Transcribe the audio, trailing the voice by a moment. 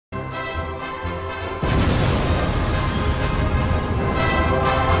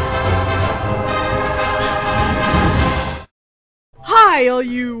Hi, all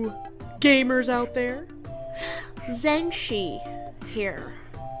you gamers out there. Zenshii here.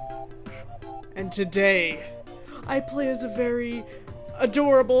 And today, I play as a very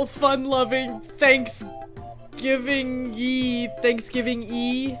adorable, fun-loving,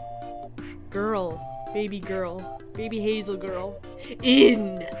 Thanksgiving-y girl. Baby Hazel girl.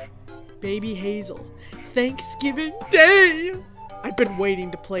 In Baby Hazel. Thanksgiving Day! I've been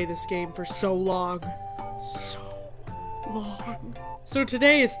waiting to play this game for so long. So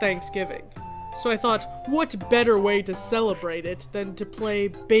today is Thanksgiving. So I thought, what better way to celebrate it than to play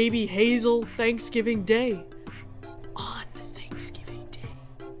Baby Hazel Thanksgiving Day on Thanksgiving Day.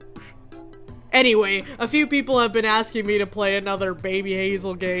 Anyway, a few people have been asking me to play another Baby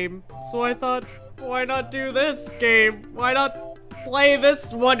Hazel game, so I thought, why not do this game? Why not play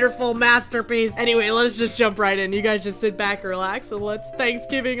this wonderful masterpiece? Anyway, let's just jump right in. You guys just sit back, relax, and let's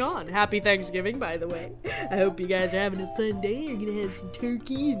Thanksgiving on. Happy Thanksgiving, by the way. I hope you guys are having a fun day. You're gonna have some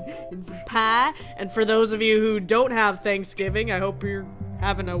turkey and some pie. And for those of you who don't have Thanksgiving, I hope you're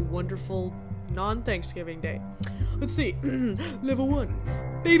having a wonderful non-Thanksgiving day. Let's see. Level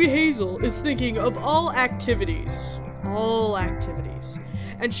 1. Baby Hazel is thinking of all activities.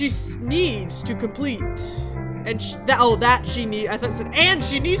 And she needs to complete. And she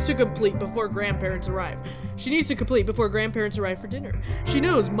needs to complete before grandparents arrive. She needs to complete before grandparents arrive for dinner. She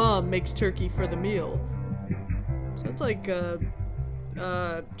knows mom makes turkey for the meal. Sounds like,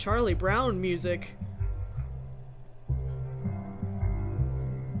 Charlie Brown music.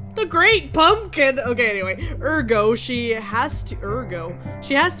 The Great Pumpkin! Okay, anyway. She has to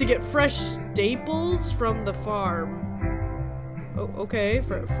get fresh staples from the farm. Oh, okay,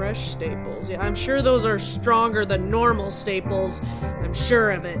 fresh staples. Yeah, I'm sure those are stronger than normal staples. I'm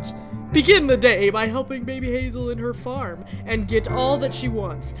sure of it. Begin the day by helping Baby Hazel in her farm and get all that she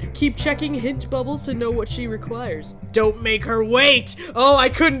wants. Keep checking hint bubbles to know what she requires. Don't make her wait! Oh, I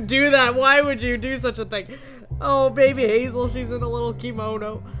couldn't do that. Why would you do such a thing? Oh, Baby Hazel, she's in a little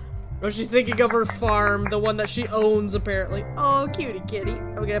kimono. Oh, she's thinking of her farm, the one that she owns, apparently. Oh, cutie kitty.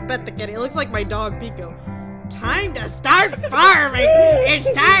 I'm gonna pet the kitty. It looks like my dog, Pico. Time to start farming! It's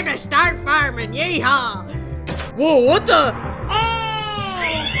time to start farming! Yeehaw! Whoa, what the?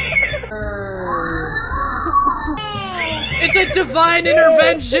 It's a divine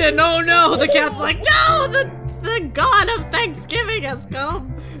intervention! Oh no! The cat's like, no! The god of Thanksgiving has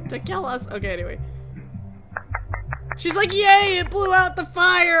come to kill us. Okay, anyway. She's like, yay! It blew out the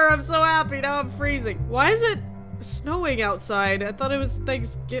fire! I'm so happy! Now I'm freezing. Why is it snowing outside? I thought it was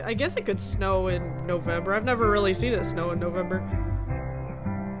Thanksgiving. I guess it could snow in November. I've never really seen it snow in November.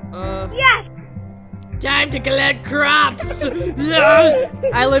 Yes! Time to collect crops!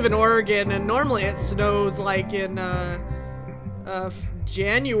 I live in Oregon, and normally it snows like in,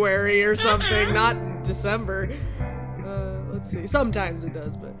 January or something, not December. Let's see. Sometimes it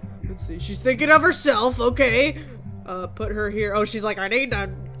does, but let's see. She's thinking of herself, okay. Put her here. Oh, she's like, I need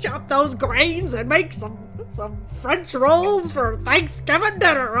to chop those grains and make some French rolls for Thanksgiving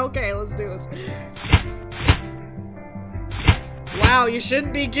dinner. Okay, let's do this. Wow, you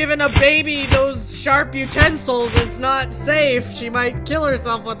shouldn't be giving a baby those sharp utensils. It's not safe. She might kill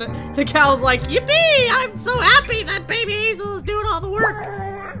herself with it. The cow's like, yippee! I'm so happy that Baby Hazel is doing all the work.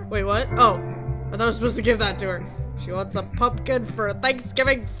 Wait, what? Oh, I thought I was supposed to give that to her. She wants a pumpkin for a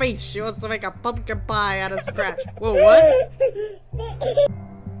Thanksgiving feast. She wants to make a pumpkin pie out of scratch. Whoa, what?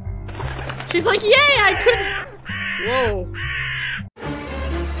 She's like, yay, I couldn't. Whoa.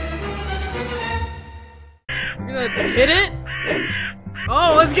 You're gonna hit it?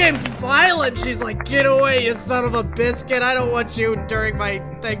 Oh, this game's violent. She's like, get away, you son of a biscuit. I don't want you during my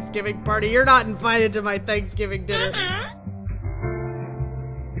Thanksgiving party. You're not invited to my Thanksgiving dinner.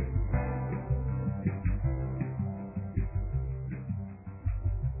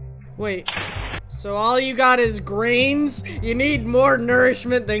 Wait, so all you got is grains? You need more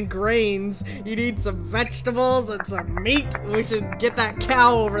nourishment than grains. You need some vegetables and some meat. We should get that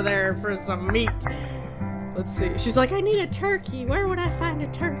cow over there for some meat. Let's see. She's like, I need a turkey. Where would I find a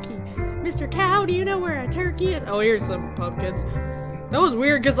turkey? Mr. Cow, do you know where a turkey is? Oh, here's some pumpkins. That was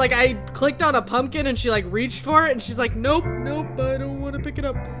weird because, like, I clicked on a pumpkin and she, like, reached for it and she's like, nope, nope, I don't want to pick it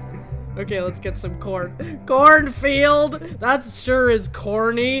up. Okay, let's get some corn. Cornfield! That sure is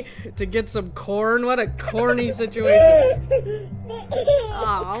corny. To get some corn. What a corny situation.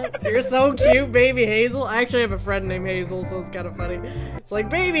 Aw, you're so cute, Baby Hazel. I actually have a friend named Hazel, so it's kind of funny. It's like,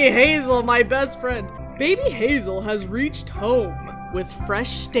 Baby Hazel, my best friend. Baby Hazel has reached home with fresh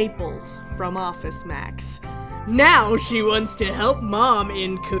staples from Office Max. Now she wants to help Mom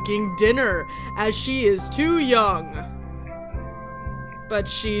in cooking dinner, as she is too young. But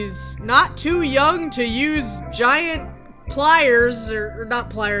she's not too young to use giant pliers, or not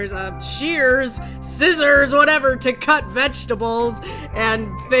pliers, shears, scissors, whatever, to cut vegetables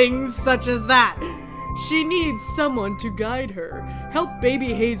and things such as that. She needs someone to guide her, help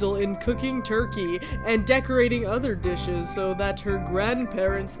baby Hazel in cooking turkey and decorating other dishes so that her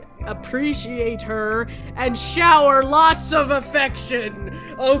grandparents appreciate her and shower lots of affection.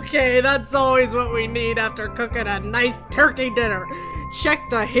 Okay, that's always what we need after cooking a nice turkey dinner. Check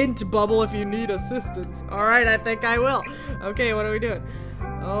the hint bubble if you need assistance. Alright, I think I will. Okay, what are we doing?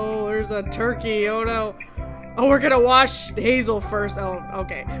 Oh, there's a turkey. Oh no. Oh, we're gonna wash Hazel first. Oh,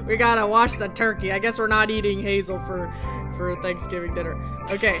 okay. We gotta wash the turkey. I guess we're not eating Hazel for Thanksgiving dinner.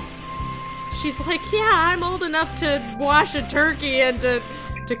 Okay. She's like, yeah, I'm old enough to wash a turkey and to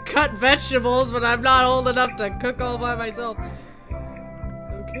cut vegetables, but I'm not old enough to cook all by myself.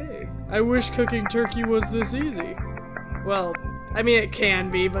 Okay. I wish cooking turkey was this easy. Well, I mean, it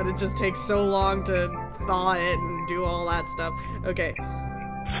can be, but it just takes so long to thaw it and do all that stuff. Okay.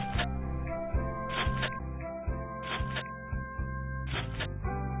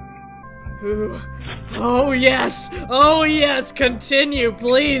 Ooh. Oh yes! Oh yes! Continue,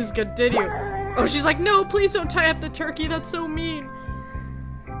 please, continue. Oh, she's like, no, please don't tie up the turkey, that's so mean.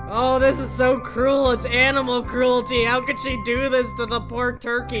 Oh, this is so cruel, it's animal cruelty. How could she do this to the poor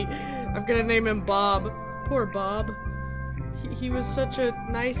turkey? I'm gonna name him Bob. Poor Bob. He was such a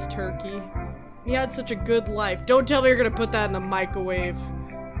nice turkey. He had such a good life. Don't tell me you're gonna put that in the microwave.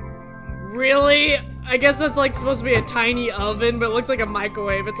 Really? I guess that's like supposed to be a tiny oven, but it looks like a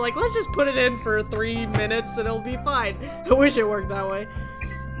microwave. It's like, let's just put it in for 3 minutes and it'll be fine. I wish it worked that way.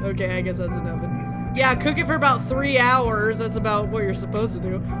 Okay, I guess that's an oven. Yeah, cook it for about 3 hours. That's about what you're supposed to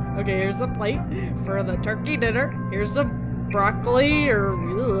do. Okay, here's the plate for the turkey dinner. Here's some broccoli or,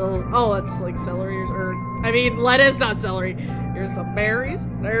 oh, it's like celery or, I mean, lettuce, not celery. Here's some berries.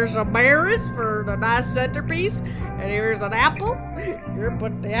 There's some berries for the nice centerpiece. And here's an apple. You're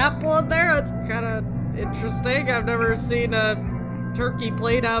putting the apple in there. That's kind of interesting. I've never seen a turkey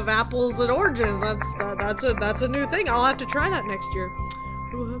plate of apples and oranges. That's a new thing. I'll have to try that next year.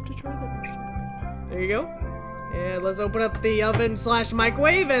 We'll have to try that next year. There you go. And let's open up the oven /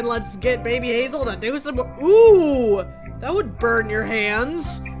 microwave and let's get baby Hazel to do some more. Ooh, that would burn your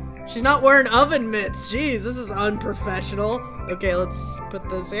hands. She's not wearing oven mitts. Jeez, this is unprofessional. Okay, let's put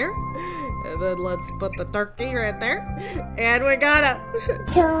this here. And then let's put the turkey right there. And we got a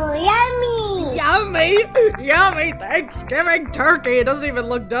Yummy! Yummy Thanksgiving turkey. It doesn't even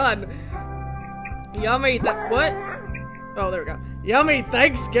look done. Yummy, what? Oh, there we go. Yummy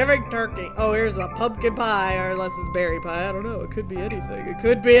Thanksgiving turkey. Oh, here's a pumpkin pie, or unless it's berry pie. I don't know. It could be anything. It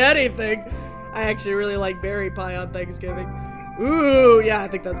could be anything. I actually really like berry pie on Thanksgiving. Ooh, yeah, I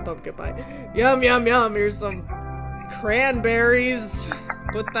think that's pumpkin pie. Yum, yum, yum. Here's some cranberries.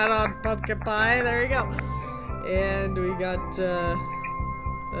 Put that on pumpkin pie. There you go. And we got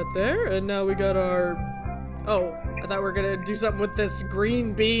that there. And now we got our... Oh, I thought we were going to do something with this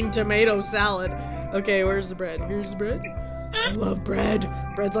green bean tomato salad. Okay, where's the bread? Here's the bread. I love bread.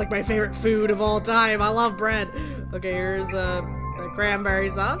 Bread's like my favorite food of all time. I love bread. Okay, here's the cranberry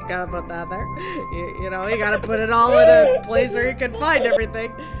sauce. Gotta put that there. You know, you gotta put it all in a place where you can find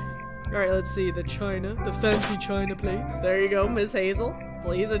everything. All right, let's see the china, the fancy china plates. There you go, Miss Hazel.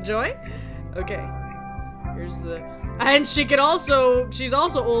 Please enjoy. Okay, here's the, and she's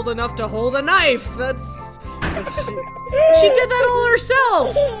also old enough to hold a knife. She did that all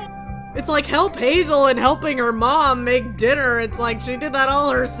herself. It's like help Hazel and helping her mom make dinner. It's like she did that all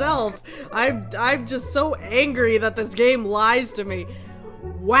herself. I'm just so angry that this game lies to me.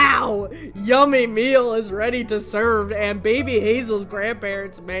 Wow, yummy meal is ready to serve, and baby Hazel's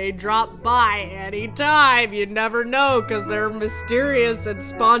grandparents may drop by anytime. You never know, because they're mysterious and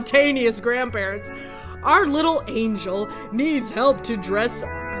spontaneous grandparents. Our little angel needs help to dress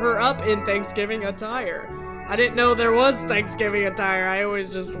her up in Thanksgiving attire. I didn't know there was Thanksgiving attire. I always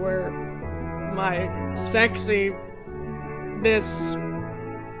just wear my sexiness.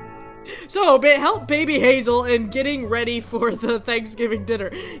 So, help baby Hazel in getting ready for the Thanksgiving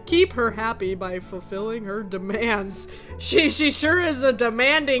dinner. Keep her happy by fulfilling her demands. She sure is a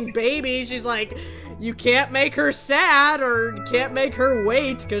demanding baby. She's like, you can't make her sad or you can't make her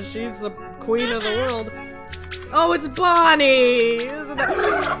wait because she's the queen of the world. Oh, it's Bonnie! Isn't it?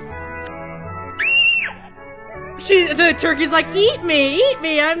 The turkey's like, eat me!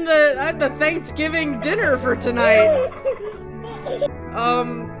 I'm the Thanksgiving dinner for tonight.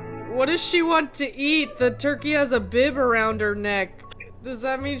 What does she want to eat? The turkey has a bib around her neck. Does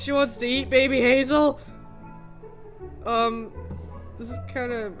that mean she wants to eat baby Hazel? This is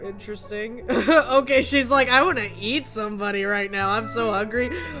kind of interesting. Okay, she's like, I want to eat somebody right now. I'm so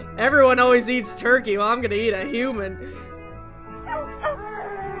hungry. Everyone always eats turkey. Well, I'm gonna eat a human.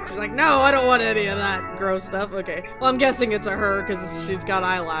 like, no, I don't want any of that gross stuff. Okay. Well, I'm guessing it's a her because she's got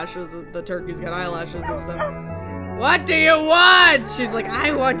eyelashes. The turkey's got eyelashes and stuff. What do you want? She's like,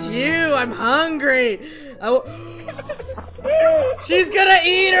 I want you. I'm hungry. She's gonna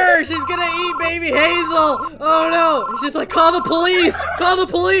eat her. She's gonna eat baby Hazel. Oh no. She's like, call the police. Call the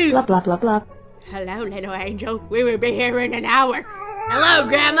police. Blah, blah, blah, blah. Hello, little angel. We will be here in an hour. Hello,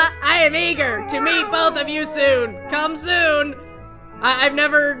 Grandma. I am eager to meet both of you soon. Come soon. I've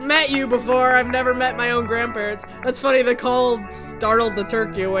never met you before. I've never met my own grandparents. That's funny. The call startled the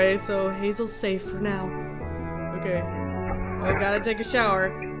turkey away, so Hazel's safe for now. Okay. I gotta take a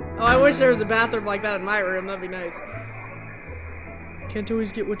shower. Oh, I wish there was a bathroom like that in my room. That'd be nice. Can't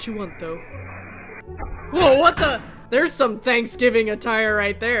always get what you want, though. Whoa, what the? There's some Thanksgiving attire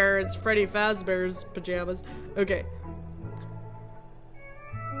right there. It's Freddy Fazbear's pajamas. Okay.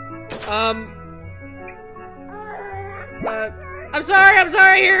 I'm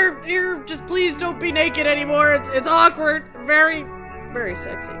sorry, here, just please don't be naked anymore. It's awkward. Very, very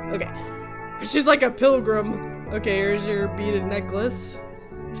sexy. Okay. She's like a pilgrim. Okay, here's your beaded necklace.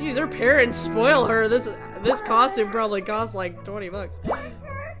 Jeez, her parents spoil her. This costume probably costs like 20 bucks.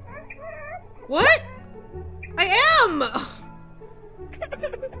 What? I am!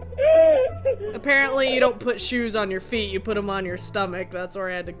 Apparently you don't put shoes on your feet, you put them on your stomach. That's where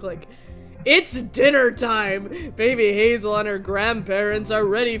I had to click. It's dinner time! Baby Hazel and her grandparents are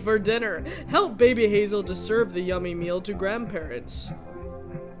ready for dinner. Help baby Hazel to serve the yummy meal to grandparents.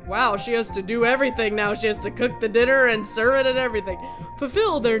 Wow, she has to do everything now. She has to cook the dinner and serve it and everything.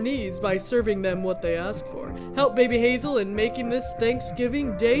 Fulfill their needs by serving them what they ask for. Help baby Hazel in making this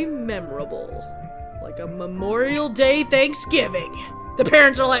Thanksgiving Day memorable. Like a Memorial Day Thanksgiving. The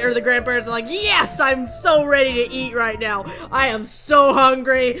parents are like, or the grandparents are like, yes, I'm so ready to eat right now. I am so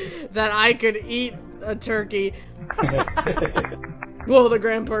hungry that I could eat a turkey. Whoa, the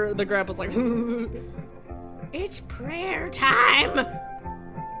grandpa's like, it's prayer time.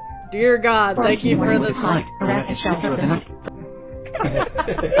 Dear God, thank you for this.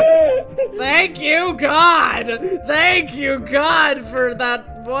 Thank you, God! Thank you, God, for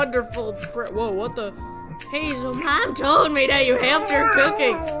that wonderful whoa, what the? Hazel, Mom told me that you helped her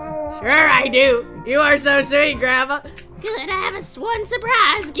cooking. Sure I do. You are so sweet, Grandma. Good, I have one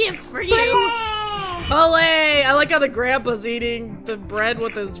surprise gift for you. Olé! I like how the Grandpa's eating the bread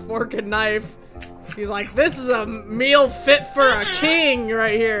with his fork and knife. He's like, this is a meal fit for a king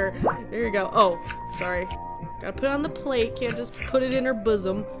right here. Here you go. Oh, sorry. Gotta put it on the plate. Can't just put it in her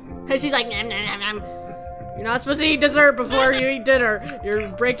bosom. And she's like, nom, nom, nom, nom. You're not supposed to eat dessert before you eat dinner. You're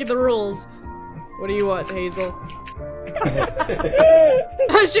breaking the rules. What do you want, Hazel?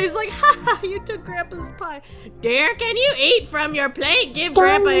 She's like, haha, you took Grandpa's pie. Dear, can you eat from your plate? Give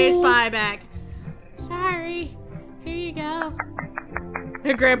Grandpa his pie back. Sorry. Here you go.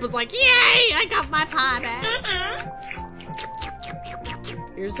 And Grandpa's like, yay, I got my pie back.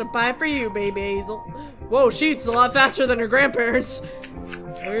 Here's some pie for you, baby Hazel. Whoa, she eats a lot faster than her grandparents.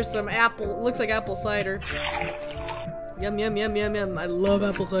 Here's some apple, looks like apple cider. Yum, yum, yum, yum, yum. I love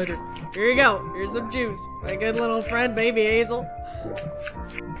apple cider. Here you go. Here's some juice. My good little friend, baby Hazel.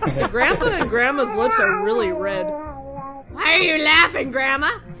 The Grandpa and Grandma's lips are really red. Why are you laughing,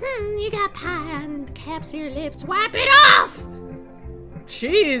 Grandma? You got pie on the caps of your lips. Wipe it off!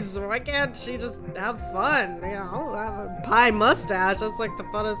 Jeez, why can't she just have fun? You know, have a pie mustache. That's like the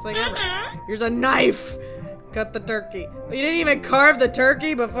funnest thing ever. Here's a knife. Cut the turkey. Oh, you didn't even carve the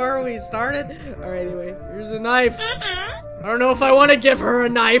turkey before we started? Alright, anyway, here's a knife. I don't know if I want to give her a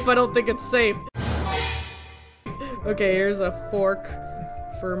knife. I don't think it's safe. Okay, here's a fork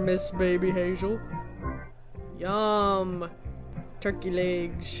for Miss Baby Hazel. Yum. Turkey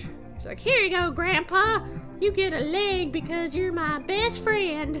legs. She's like, here you go, Grandpa. You get a leg because you're my best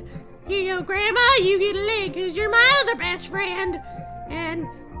friend. Here you go, Grandma. You get a leg because you're my other best friend. And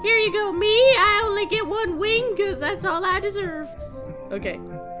here you go, me. I only get one wing because that's all I deserve. Okay,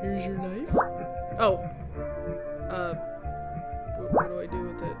 here's your knife. Oh. What do I do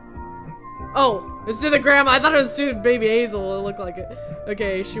with it? Oh, it's to the Grandma. I thought it was to baby Hazel. It looked like it.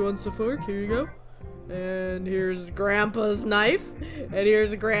 Okay, she wants a fork. Here you go. And here's Grandpa's knife. And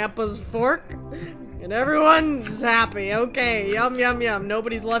here's Grandpa's fork. And everyone's happy. Okay, yum, yum, yum.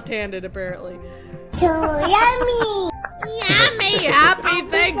 Nobody's left-handed, apparently. So yummy! Yummy! Happy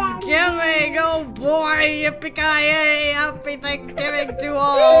Thanksgiving! Oh boy! Yippee-ki-yay! Happy Thanksgiving to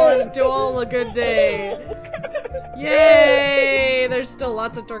all, and to all a good day. Yay! There's still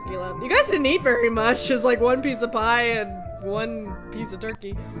lots of turkey left. You guys didn't eat very much. Just like one piece of pie and one piece of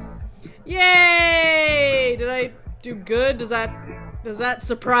turkey. Yay! Did I do good? Does that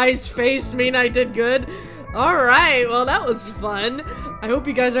surprised face mean I did good? Alright, well that was fun. I hope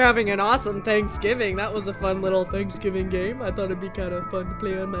you guys are having an awesome Thanksgiving. That was a fun little Thanksgiving game. I thought it'd be kind of fun to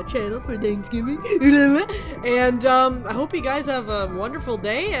play on my channel for Thanksgiving. And I hope you guys have a wonderful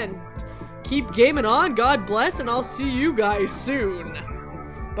day and keep gaming on. God bless, and I'll see you guys soon.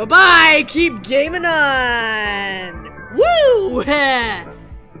 Bye-bye! Keep gaming on! Woo!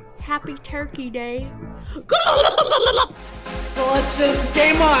 Happy Turkey Day. So let's just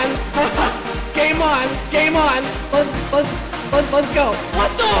game on. Game on. Game on. Let's go.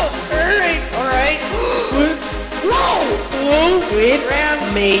 What the? Alright. Whoa! Whoa! It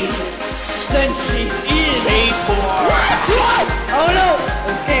ran mazes. Zenshii